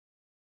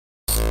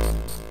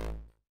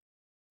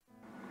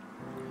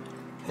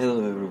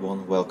Hello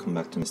everyone, welcome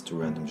back to Mr.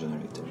 Random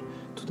Generator.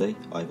 Today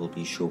I will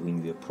be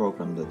showing you a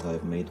program that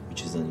I've made,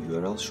 which is an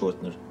URL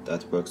shortener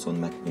that works on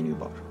Mac menu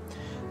bar.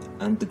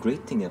 And the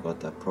great thing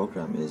about that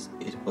program is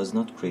it was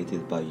not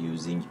created by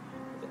using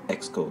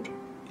XCode.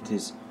 It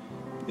is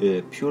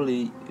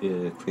purely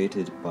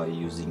created by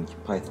using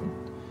Python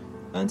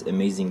and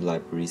amazing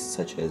libraries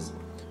such as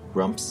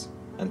Rumps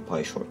and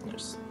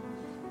Pyshorteners.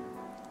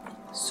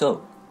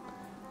 So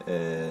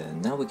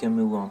now we can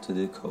move on to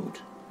the code.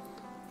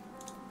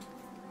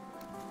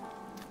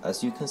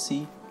 As you can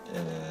see,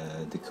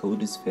 the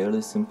code is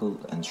fairly simple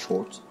and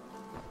short,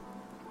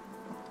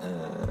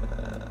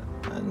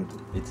 and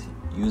it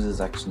uses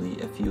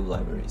actually a few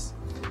libraries.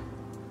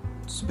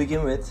 To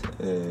begin with,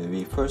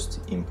 we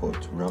first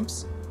import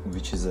Rumps,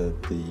 which is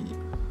at the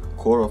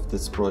core of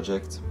this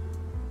project.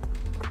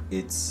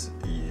 It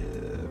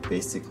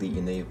basically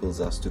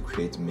enables us to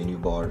create menu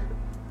bar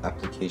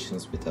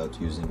applications without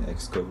using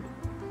Xcode,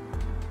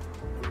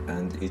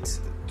 and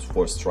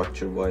for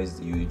structure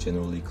wise, you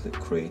generally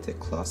create a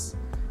class,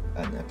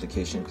 an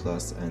application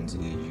class, and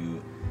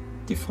you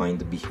define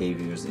the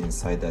behaviors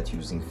inside that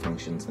using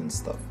functions and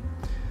stuff.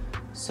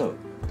 So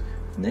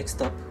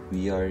next up,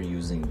 we are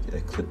using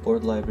a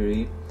clipboard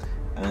library,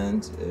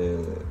 and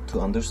to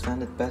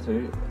understand it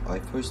better, I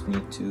first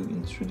need to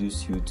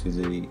introduce you to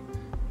the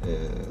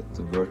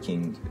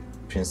working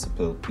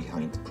principle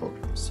behind the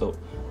program. So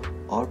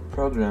our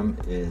program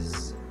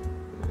is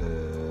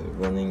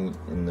running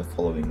in the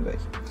following way.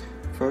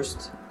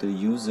 First, the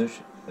user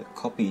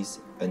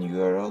copies an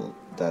URL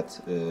that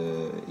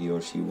he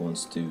or she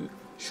wants to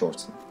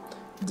shorten.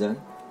 Then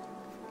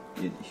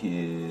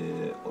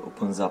he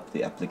opens up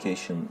the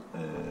application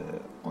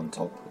on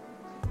top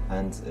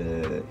and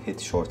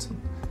hit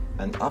shorten.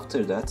 And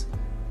after that,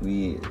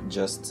 we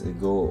just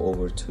go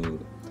over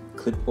to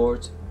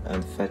Clipboard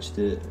and fetch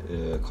the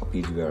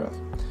copied URL.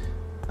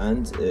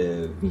 And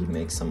we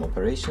make some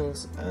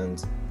operations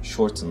and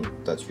shorten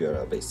that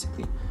URL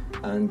basically,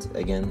 and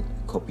again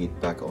copy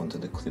it back onto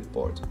the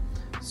clipboard.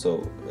 So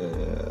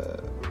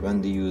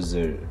when the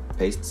user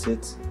pastes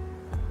it,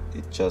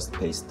 it just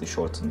pastes the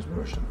shortened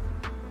version.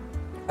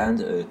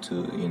 And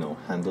to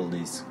handle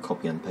these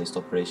copy and paste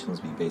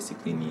operations, we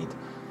basically need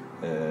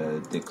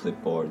the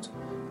clipboard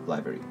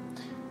library.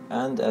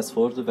 And as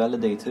for the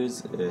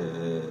validators,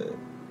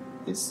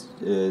 it's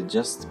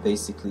just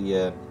basically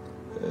a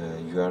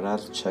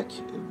URL check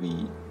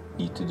we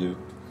need to do.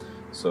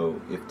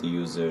 So if the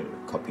user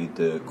copied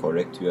the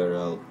correct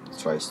URL, it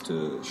tries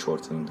to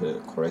shorten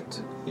the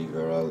correct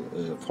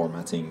URL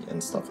formatting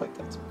and stuff like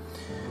that.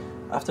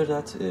 After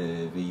that,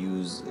 we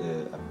use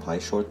a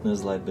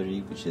Pyshorteners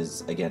library, which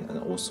is again an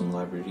awesome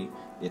library.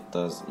 It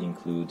does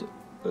include,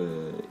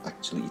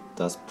 actually it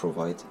does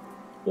provide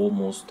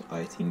almost,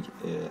 I think,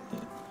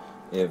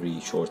 every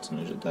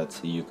shortener that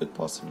you could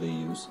possibly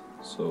use.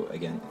 So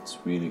again, it's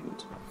really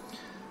good.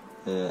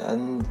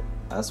 And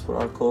as for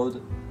our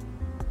code,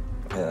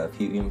 a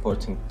few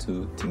important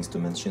things to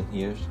mention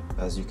here.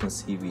 As you can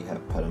see, we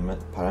have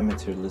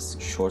parameterless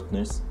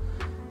shorteners,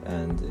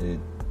 and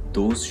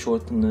those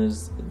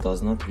shorteners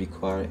does not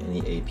require any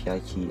API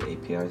key,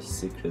 API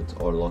secret,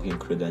 or login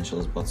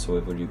credentials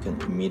whatsoever. You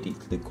can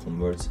immediately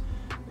convert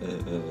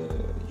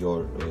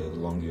your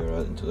long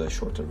URL into a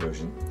shorter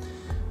version.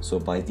 So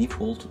by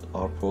default,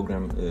 our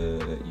program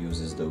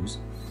uses those.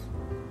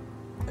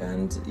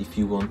 And if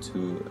you want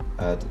to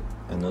add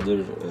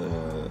another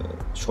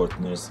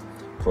shorteners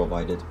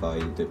provided by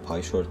the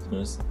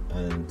Pyshorteners,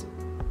 and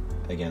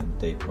again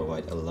they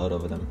provide a lot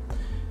of them,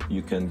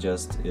 you can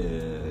just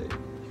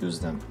use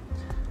them.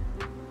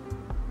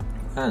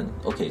 And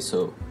okay,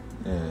 so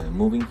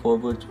moving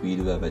forward, we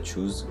do have a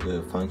choose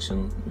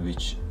function,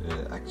 which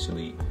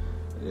actually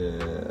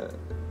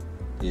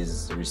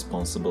is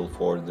responsible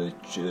for the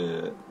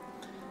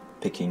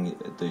picking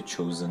the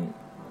chosen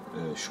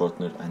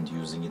shortener and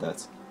using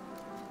that.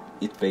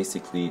 It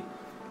basically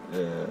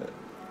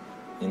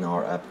in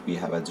our app we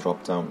have a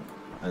drop down,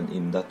 and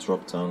in that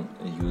drop down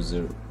a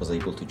user was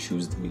able to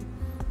choose the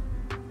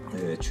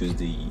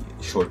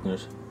shortener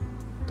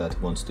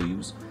that wants to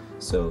use.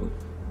 So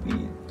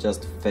we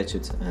just fetch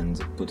it and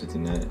put it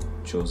in a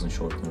chosen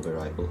shortener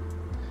variable.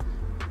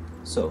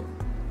 So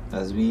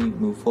as we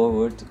move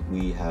forward,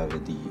 we have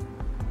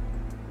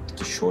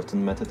the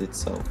shorten method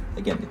itself.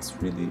 Again, it's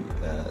really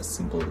a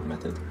simple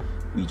method.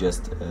 We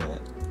just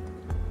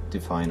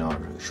define our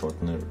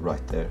shortener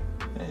right there.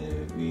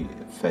 We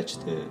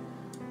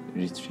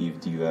retrieve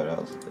the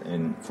URL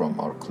and from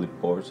our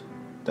clipboard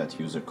that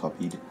user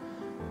copied,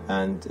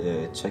 and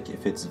check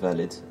if it's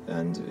valid,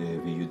 and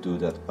we do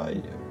that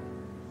by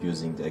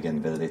using the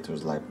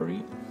validators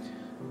library.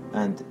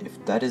 And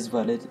if that is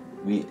valid,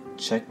 we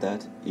check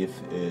that if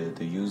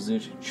the user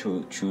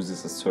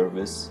chooses a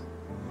service,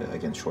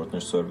 again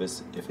shortener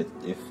service.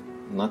 If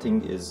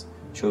nothing is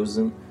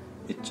chosen,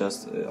 it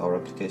just our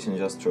application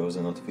just throws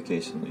a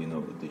notification.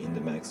 In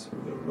the Macs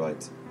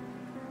right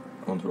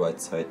on the right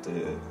side,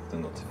 the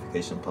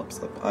notification pops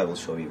up. I will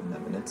show you in a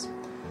minute.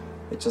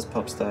 It just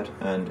pops that,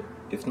 and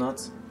if not,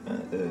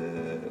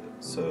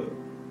 so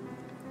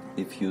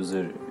if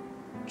user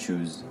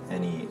choose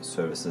any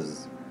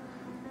services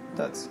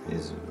that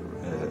is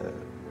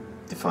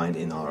defined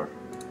in our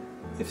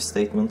if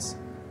statements,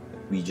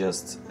 we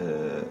just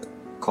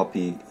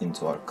copy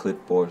into our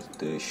clipboard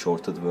the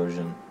shortened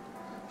version,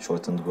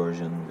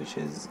 which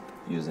is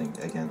using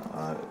again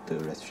the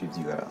retrieved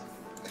URL.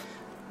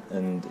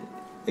 And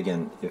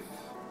again, if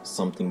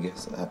something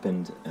has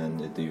happened and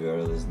the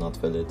URL is not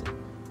valid,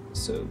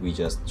 so we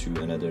just do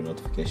another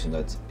notification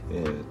that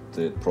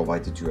the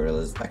provided URL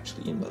is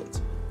actually invalid.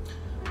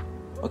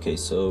 Okay,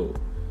 so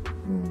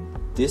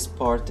this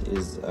part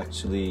is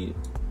actually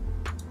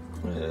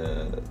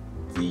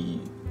the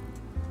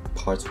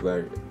part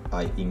where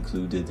I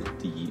included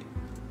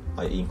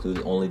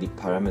only the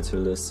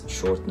parameterless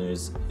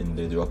shorteners in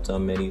the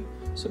drop-down menu.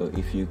 So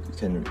if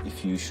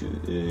you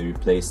should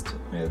replace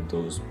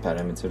those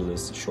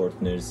parameterless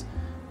shorteners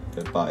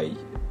by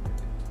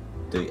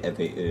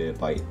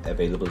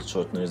available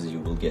shorteners, you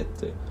will get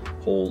the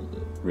whole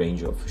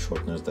range of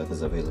shorteners that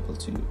is available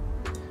to you.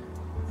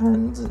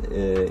 And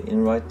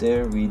in right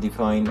there we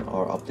define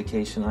our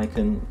application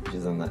icon, which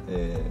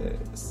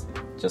is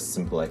just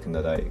simple icon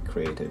that I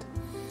created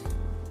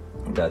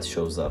that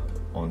shows up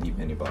on the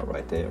menu bar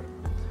right there.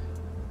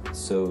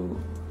 So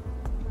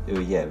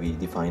yeah, we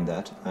define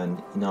that,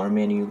 and in our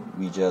menu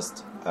we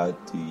just add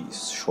the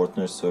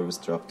shortener service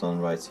drop down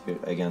right here.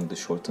 Again, the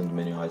shortened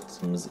menu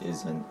items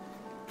is an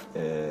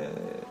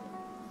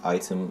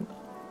item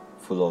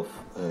full of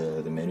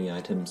the menu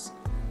items,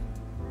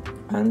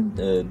 and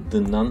the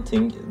none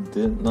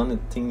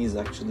thing is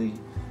actually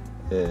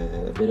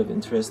a bit of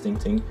interesting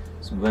thing.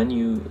 So when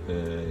you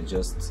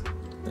just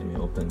let me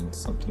open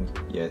something.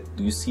 Yeah,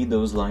 do you see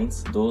those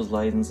lines? Those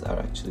lines are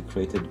actually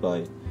created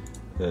by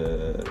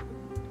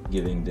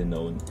giving the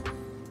known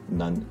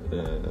none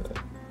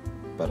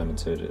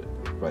parameter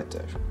right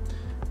there.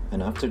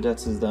 And after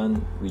that is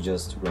done, we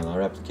just run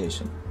our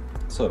application.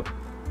 So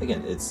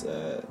again, it's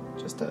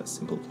just a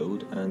simple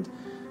code, and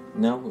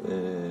now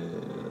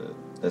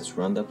let's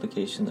run the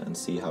application and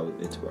see how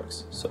it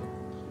works. So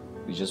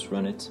we just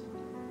run it,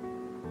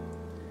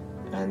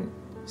 and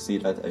see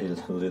that a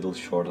little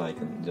short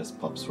icon just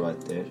pops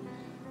right there.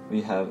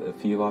 We have a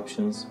few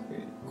options: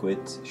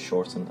 quit,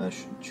 shorten, and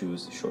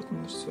choose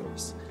shorten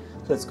service.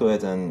 Let's go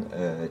ahead and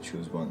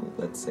choose one.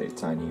 Let's say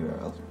tiny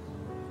URL.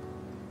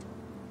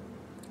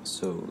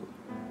 So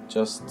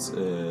just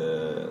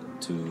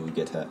to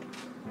get a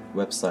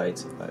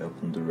website, I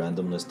open the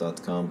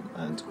randomlist.com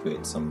and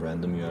create some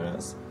random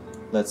URLs.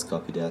 Let's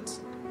copy that.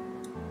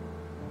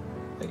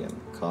 Again,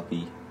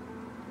 copy,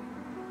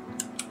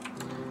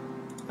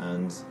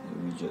 and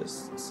we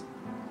just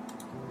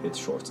hit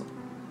shorten.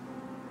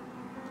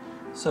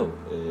 So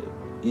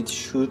it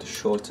should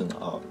shorten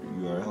our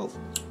URL,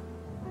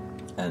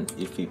 and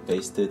if we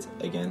paste it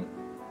again,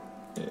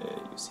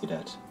 you see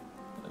that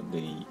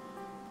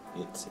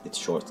it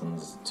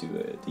shortens to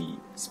the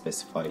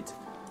specified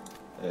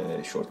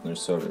shortener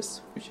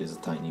service, which is a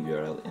tiny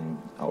URL in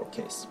our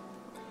case.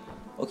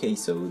 Okay,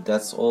 so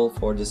that's all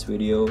for this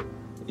video.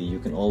 You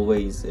can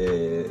always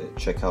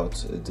check out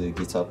the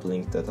GitHub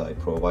link that I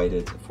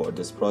provided for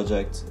this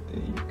project.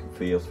 You can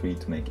feel free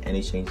to make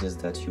any changes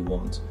that you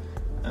want,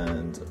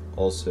 and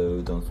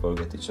also don't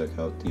forget to check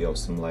out the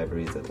awesome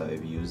libraries that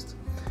I've used.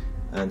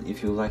 And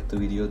if you liked the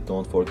video,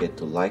 don't forget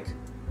to like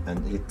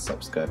and hit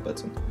subscribe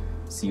button.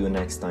 See you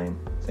next time.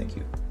 Thank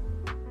you.